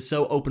fresh. It was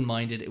so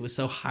open-minded. It was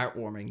so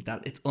heartwarming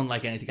that it's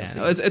unlike anything I've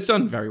seen. It's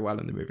done very well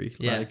in the movie.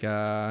 Yeah. Like,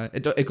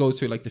 it goes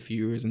through like the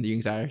fears and the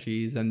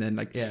anxieties, and then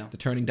like the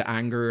turning to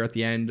anger at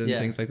the end and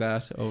things like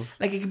that.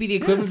 Like it could be the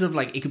equivalent of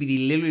like, it could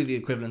be literally the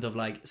equivalent of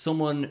like,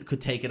 someone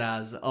could take it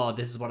as, oh,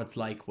 this is what it's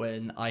like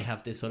when I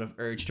have this sort of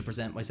urge to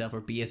present myself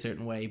or be a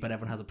certain way, but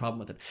everyone has a problem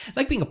with it.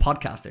 Like being a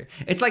podcaster.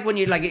 It's like when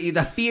you're like,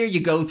 the fear you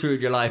go through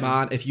in your life.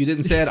 Man, if you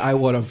didn't say it, I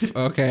would have.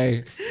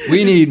 Okay.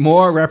 We need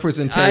more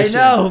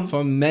representation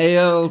from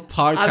male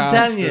podcasters. I'm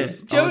telling you. On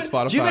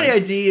Spotify. Do you have any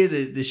idea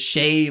the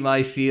shame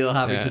I feel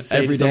having to say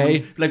every to someone,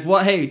 day? like,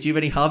 what? Hey, do you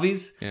have any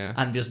hobbies? Yeah.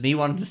 And just me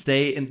wanting to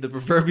stay in the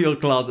proverbial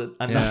closet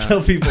and not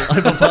tell people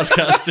I'm a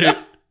podcaster.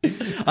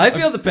 I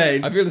feel the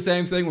pain. I feel the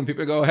same thing when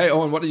people go, "Hey,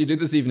 Owen, what did you do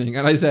this evening?"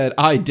 And I said,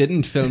 "I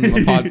didn't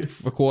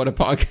record a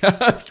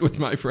podcast with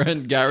my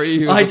friend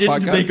Gary. I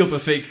didn't make up a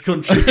fake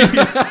country."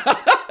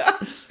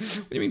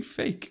 What do you mean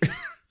fake?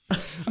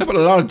 I put a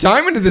lot of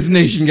time into this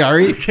nation,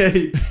 Gary.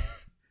 Okay.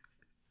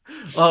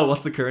 Oh,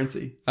 what's the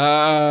currency?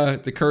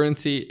 The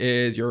currency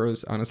is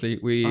euros. Honestly,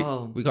 we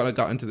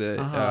got into the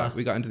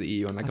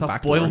EU on like a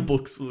back. Boyle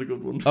Books was a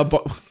good one.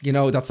 But you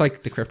know, that's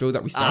like the crypto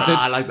that we started.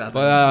 I like that.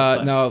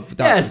 But no,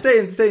 stay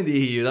in the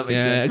EU. That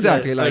makes sense.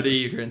 Exactly. Like the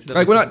EU currency.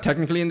 Like we're not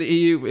technically in the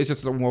EU. It's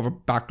just more of a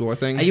backdoor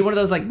thing. Are you one of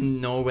those like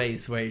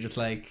Norways where you're just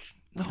like?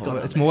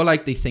 It's more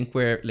like they think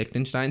we're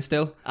Liechtenstein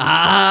still.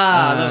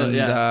 I'm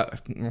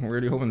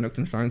really hoping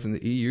Liechtenstein's in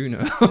the EU now.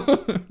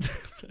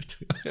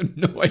 I have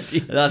no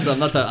idea.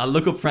 I'll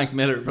look up Frank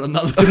Miller, but I'm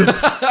not looking up.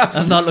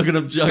 I'm not looking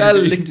up. Spell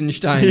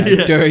Liechtenstein.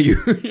 I dare you.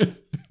 But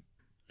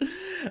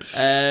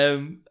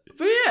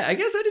yeah, I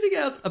guess anything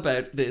else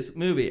about this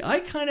movie? Do I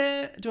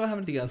have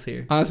anything else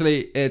here?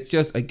 Honestly, it's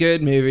just a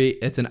good movie.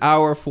 It's an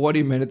hour,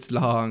 40 minutes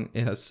long.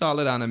 It has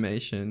solid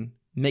animation.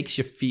 Makes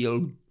you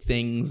feel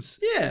things.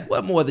 Yeah.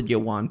 What more than you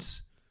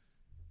want?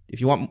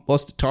 If you want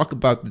us to talk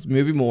about this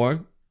movie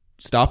more,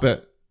 stop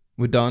it.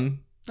 We're done.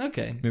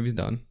 Okay. Movie's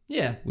done.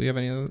 Yeah. We have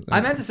any other?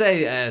 I meant to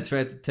say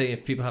throughout the thing,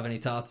 if people have any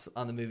thoughts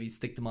on the movie,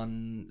 stick them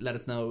on. Let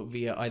us know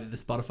via either the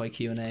Spotify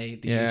Q&A,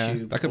 the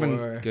YouTube. That could have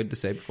been good to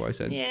say before I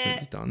said it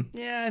was done.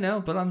 Yeah, I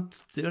know, but I'm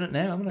doing it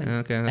now, haven't I?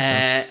 Okay.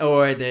 That's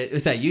or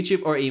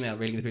YouTube or email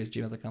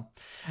readingthepeers@gmail.com.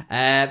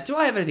 Do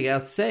I have anything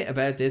else to say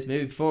about this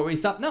movie before we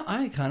stop? No,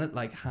 I kind of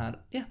had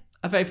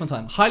a very fun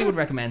time. Highly would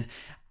recommend.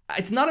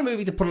 It's not a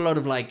movie to put a lot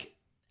of like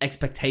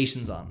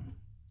expectations on.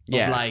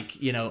 Of like,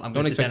 you know, I'm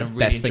going to sit down and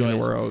really enjoy it.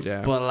 World,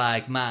 But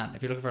like, man,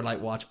 if you're looking for a light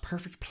watch,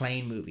 perfect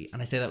plane movie,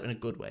 and I say that in a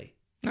good way.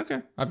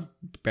 Okay. I've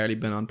barely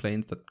been on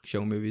planes that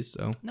show movies,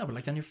 so. No, but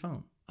like on your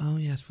phone. Oh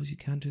yeah, I suppose you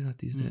can do that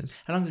these days.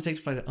 How long does it take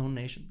to fly to Own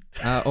Nation?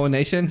 Own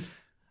Nation?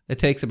 It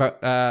takes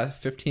about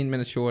 15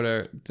 minutes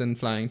shorter than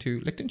flying to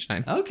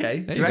Liechtenstein. Okay.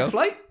 Direct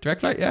flight?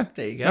 Direct flight, yeah.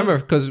 There you go. Remember,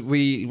 because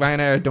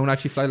Ryanair don't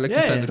actually fly to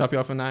Liechtenstein, they drop you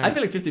off an hour. I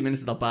feel like 15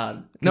 minutes is not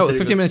bad. No,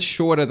 15 minutes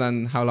shorter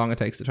than how long it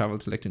takes to travel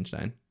to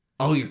Liechtenstein.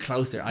 Oh, you're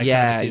closer. I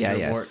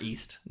assumed more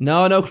east.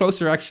 No,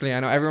 closer actually.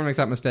 I know everyone makes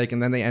that mistake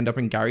and then they end up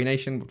in Gary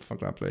Nation. But fuck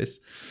that place.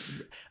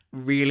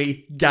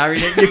 Really? Gary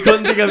Nation? You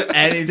couldn't think of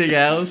anything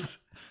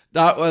else?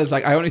 That was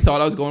like, I only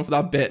thought I was going for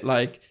that bit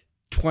like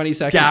 20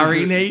 seconds.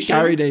 Gary Nation?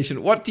 Gary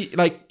Nation. What do you,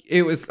 like,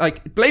 it was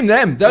like, blame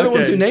them. They're the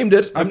ones who named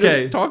it. I'm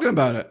just talking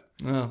about it.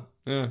 Oh.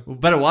 Yeah. Well,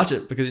 better watch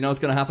it because you know what's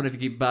going to happen if you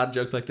keep bad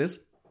jokes like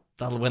this?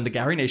 That'll when the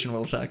Gary Nation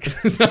will attack.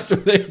 That's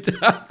when they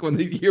attack, when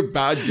they hear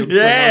bad jokes.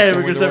 Yeah,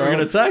 we're going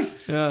to attack.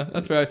 Yeah,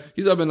 that's right.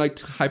 He's all been like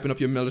hyping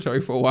up your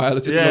military for a while.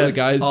 It's just a lot of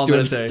guys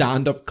doing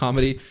stand-up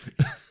comedy.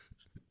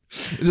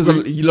 It's just a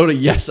load of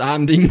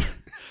yes-anding.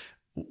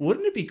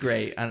 Wouldn't it be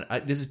great, and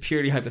this is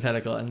purely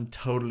hypothetical and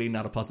totally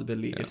not a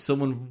possibility, if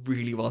someone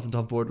really wasn't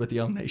on board with the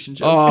Young Nation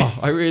joke? Oh,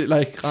 I really,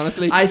 like,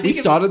 honestly, we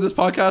started this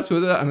podcast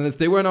with it, and if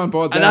they weren't on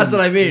board then... And that's what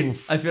I mean.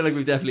 Oof. I feel like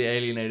we've definitely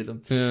alienated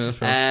them. Yeah,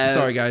 that's right.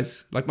 Sorry,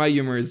 guys. Like, my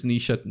humour is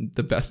niche at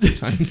the best of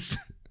times.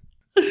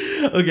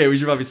 Okay, we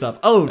should probably stop.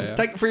 Oh, Yeah.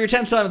 for your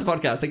 10th time at the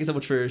podcast. Thank you so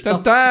much for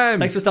time.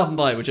 Thanks for stopping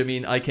by, which I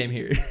mean, I came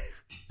here.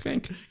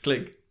 Clink.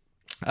 Clink.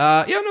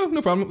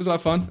 No problem. It was a lot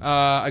of fun.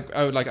 I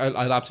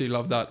absolutely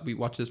love that we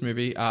watched this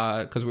movie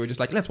because we were just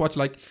like, let's watch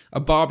like a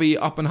Barbie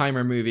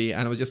Oppenheimer movie,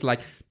 and it was just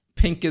like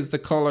pink is the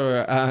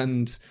color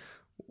and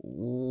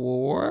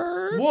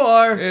war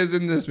is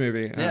in this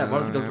movie. Yeah, what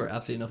does it go for?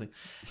 Absolutely nothing.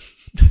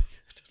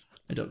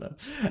 I don't know.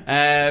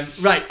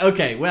 Right,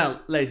 okay.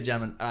 Well, ladies and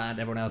gentlemen, and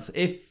everyone else,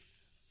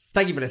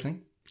 thank you for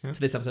listening to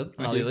this episode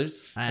and all the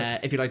others.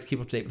 If you'd like to keep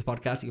up to date with the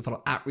podcast, you can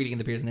follow at Reading in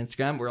the Peers on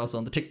Instagram. We're also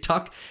on the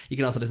TikTok. You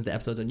can also listen to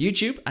episodes on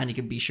YouTube, and you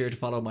can be sure to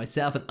follow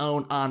myself and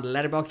Owen on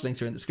Letterboxd.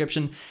 Links are in the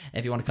description.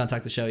 If you want to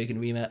contact the show, you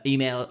can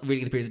email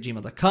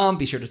readingthepeers@gmail.com.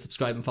 Be sure to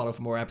subscribe and follow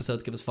for more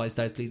episodes. Give us 5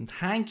 stars, please, and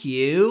thank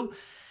you.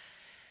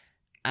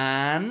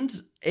 And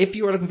if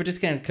you are looking for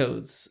discount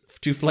codes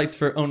to flights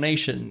for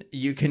Onation,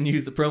 you can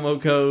use the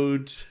promo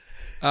code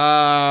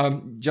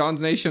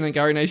John's Nation and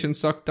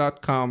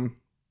GaryNationSuck.com.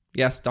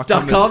 Yes,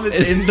 .com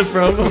is in the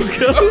promo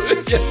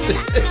code. Yes,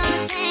 it is.